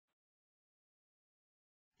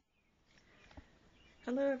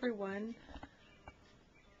Hello everyone.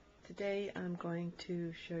 Today I'm going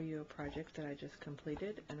to show you a project that I just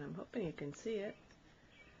completed and I'm hoping you can see it.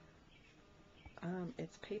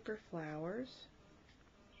 It's paper flowers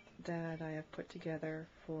that I have put together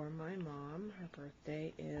for my mom. Her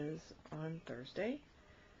birthday is on Thursday.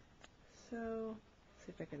 So let's see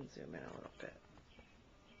if I can zoom in a little bit.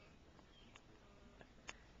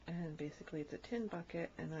 And basically it's a tin bucket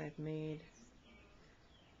and I've made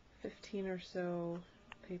 15 or so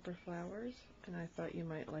paper flowers, and I thought you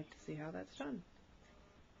might like to see how that's done.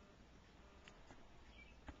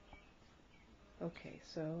 Okay,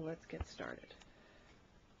 so let's get started.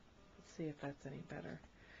 Let's see if that's any better.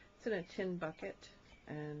 It's in a tin bucket,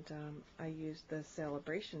 and I used the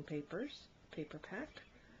Celebration Papers paper pack.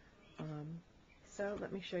 So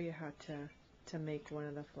let me show you how to make one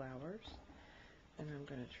of the flowers, and I'm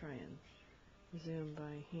going to try and zoom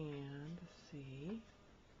by hand to see.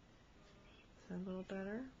 Is that a little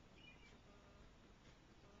better?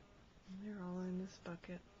 They're all in this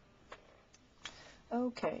bucket.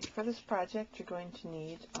 Okay, for this project you're going to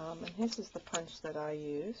need, and this is the punch that I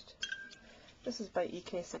used. This is by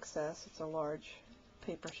EK Success. It's a large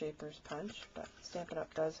paper shapers punch, but Stampin'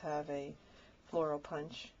 Up! Does have a floral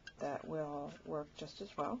punch that will work just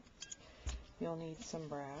as well. You'll need some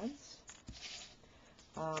brads.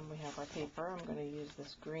 We have our paper. I'm going to use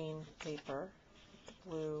this green paper,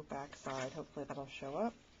 blue backside. Hopefully that'll show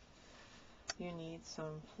up. You need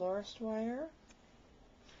some florist wire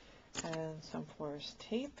and some florist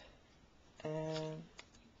tape and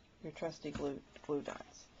your trusty glue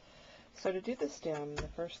dots. So to do the stem, the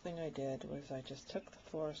first thing I did was I just took the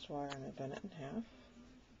florist wire and I bent it in half.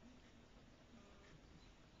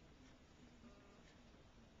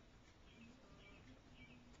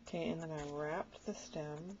 Okay, and then I wrapped the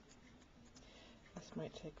stem. This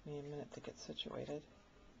might take me a minute to get situated.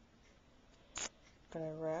 But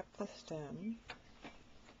I wrapped the stem,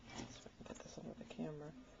 let's get this under the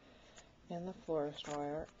camera, in the florist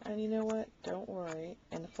wire, and you know what, don't worry,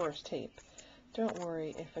 and the florist tape, don't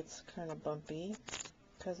worry if it's kind of bumpy,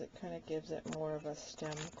 because it kind of gives it more of a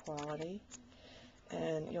stem quality.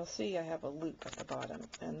 And you'll see I have a loop at the bottom,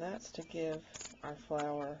 and that's to give our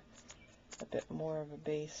flower a bit more of a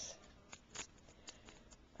base,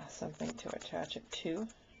 something to attach it to.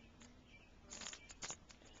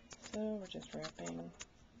 So we're just wrapping.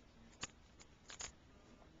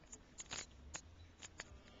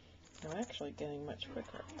 I'm actually getting much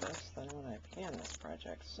quicker at this than when I began this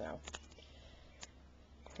project, so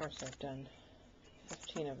of course I've done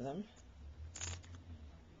 15 of them,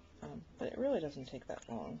 but it really doesn't take that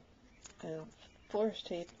long. And florist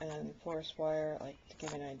tape and florist wire, like to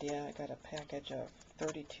give you an idea, I got a package of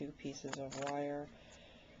 32 pieces of wire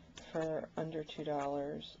for under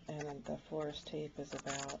 $2, and the florist tape is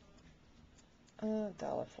about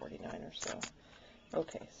 $1.49 or so.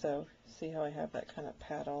 Okay, so see how I have that kind of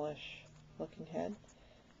paddle-ish looking head?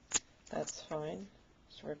 That's fine.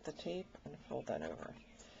 Just rip the tape and fold that over.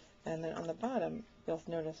 And then on the bottom, you'll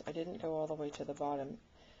notice I didn't go all the way to the bottom.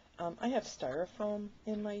 I have styrofoam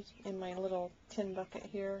in my little tin bucket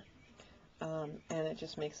here, and it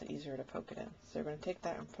just makes it easier to poke it in. So you're going to take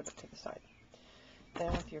that and put it to the side. Then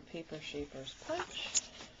with your paper shapers punch,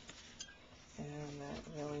 and that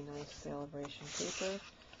really nice Celebration paper.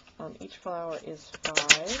 Each flower is 5,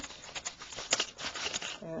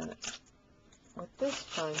 and with this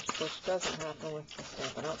punch, which doesn't happen with the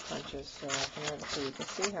Stampin' Up! Punches, so you can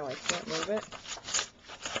see how I can't move it.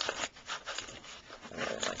 I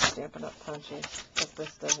really like Stampin' Up! Punches, but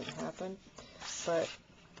this doesn't happen. But,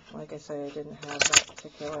 like I say, I didn't have that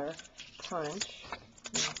particular punch,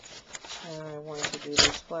 and I wanted to do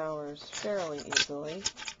these flowers fairly easily.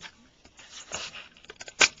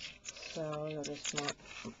 So you'll just not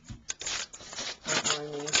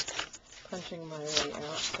mind me punching my way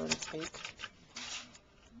out, so to speak.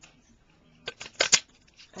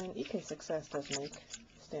 And EK Success does make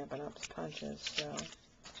Stampin' Up's punches, so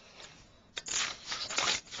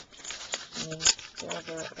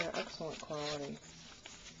they're excellent quality.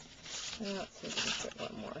 And let's see if we can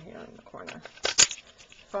get one more here in the corner.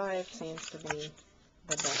 5 seems to be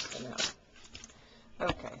the best amount.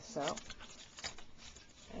 Okay, so,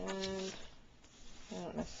 and I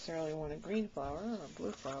don't necessarily want a green flower, or a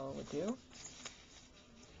blue flower would do.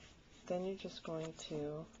 Then you're just going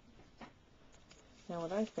to, now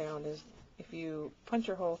what I found is if you punch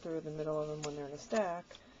a hole through the middle of them when they're in a stack,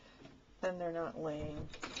 then they're not laying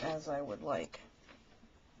as I would like.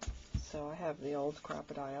 So I have the old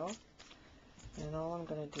crocodile, and all I'm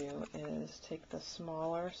going to do is take the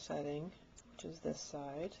smaller setting, which is this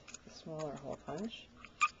side, the smaller hole punch,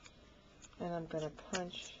 and I'm going to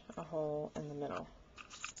punch a hole in the middle.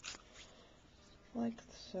 like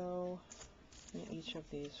so in each of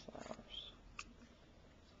these flowers.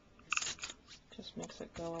 Just makes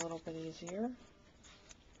it go a little bit easier.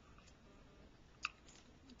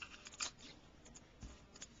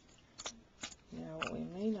 Now what we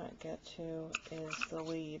may not get to is the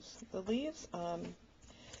leaves. The leaves, and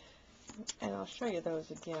I'll show you those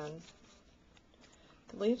again.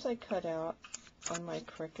 The leaves I cut out on my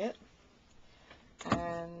Cricut,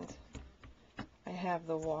 and I have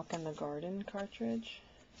the Walk in the Garden cartridge.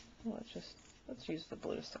 Let's use the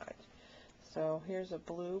blue side. So here's a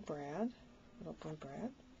blue brad, little blue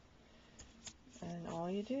brad, and all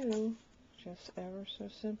you do, just ever so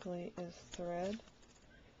simply, is thread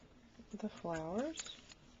the flowers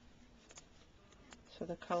so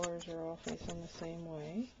the colors are all facing the same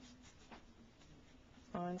way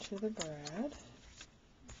onto the brad,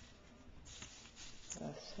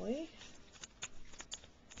 thusly,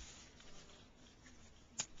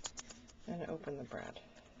 and open the brad.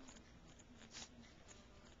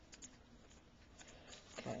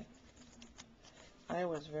 Okay. I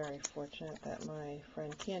was very fortunate that my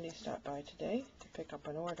friend Candy stopped by today to pick up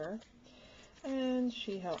an order, and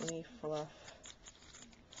she helped me fluff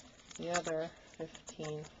the other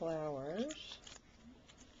 15 flowers.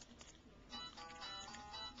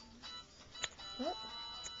 Oh,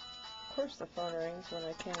 of course the phone rings when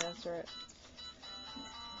I can't answer it.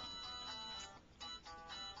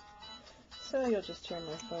 So you'll just hear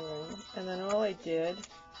my phone ring. And then all I did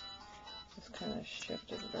was kind of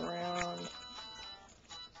shifted it around.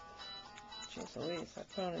 Jeez Louise, that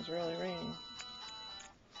phone is really ringing.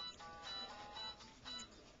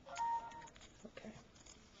 Okay.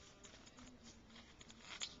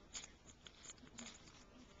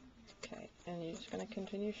 Okay, and you're just going to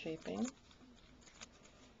continue shaping.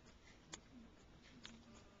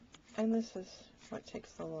 And this is what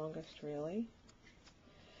takes the longest, really.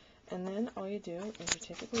 And then all you do is you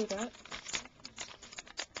take a glue dot,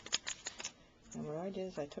 and what I did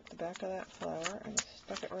is I took the back of that flower and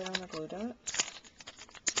stuck it right on the glue dot,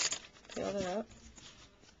 peeled it up.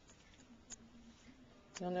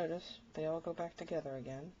 You'll notice they all go back together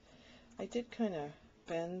again. I did kind of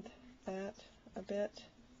bend that a bit,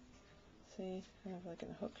 see, kind of like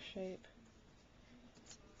in a hook shape.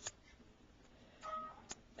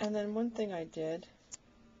 And then one thing I did,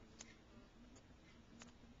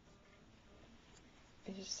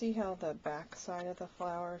 you see how the back side of the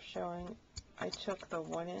flower is showing? I took the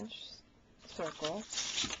 1-inch circle,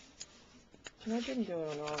 and I didn't do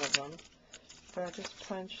it on all of them, but I just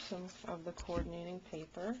punched some of the coordinating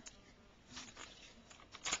paper,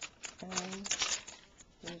 and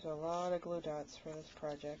used a lot of glue dots for this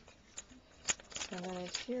project. And then I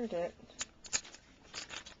tiered it,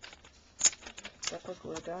 up a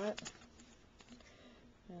glue dot,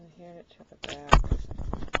 and adhered it to the back.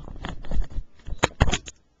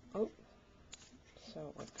 So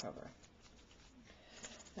it would cover.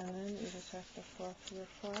 And then you just have to fluff your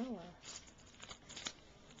flower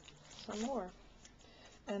some more.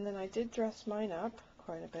 And then I did dress mine up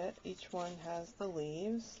quite a bit. Each one has the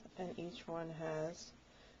leaves, and each one has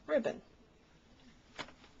ribbon.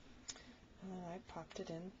 And then I popped it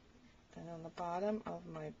in. And on the bottom of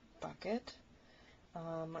my bucket,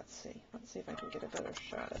 let's see if I can get a better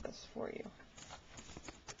shot of this for you.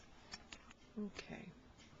 Okay.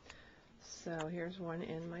 So here's one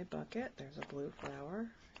in my bucket. There's a blue flower.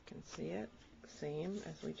 You can see it. Same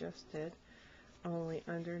as we just did. Only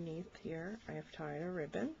underneath here I have tied a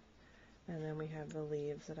ribbon. And then we have the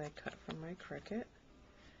leaves that I cut from my Cricut.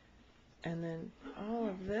 And then all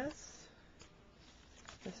of this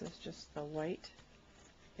is just the white,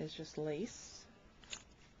 is just lace.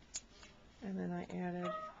 And then I added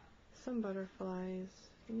some butterflies.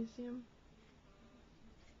 Can you see them?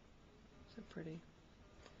 So pretty.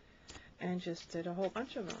 And just did a whole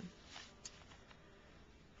bunch of them.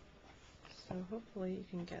 So hopefully you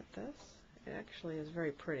can get this. It actually is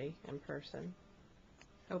very pretty in person.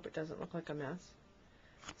 Hope it doesn't look like a mess.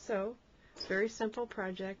 So, very simple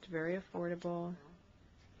project, very affordable.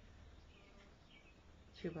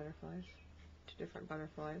 2 butterflies, 2 different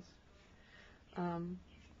butterflies. And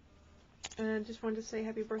I just wanted to say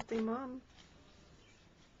happy birthday, Mom.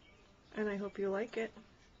 And I hope you like it.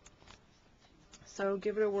 So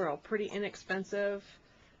give it a whirl. Pretty inexpensive.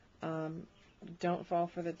 Don't fall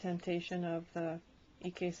for the temptation of the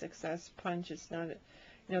EK Success punch. It's not,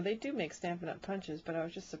 they do make Stampin' Up! Punches, but I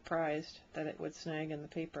was just surprised that it would snag in the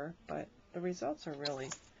paper. But the results are really,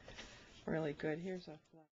 really good. Here's a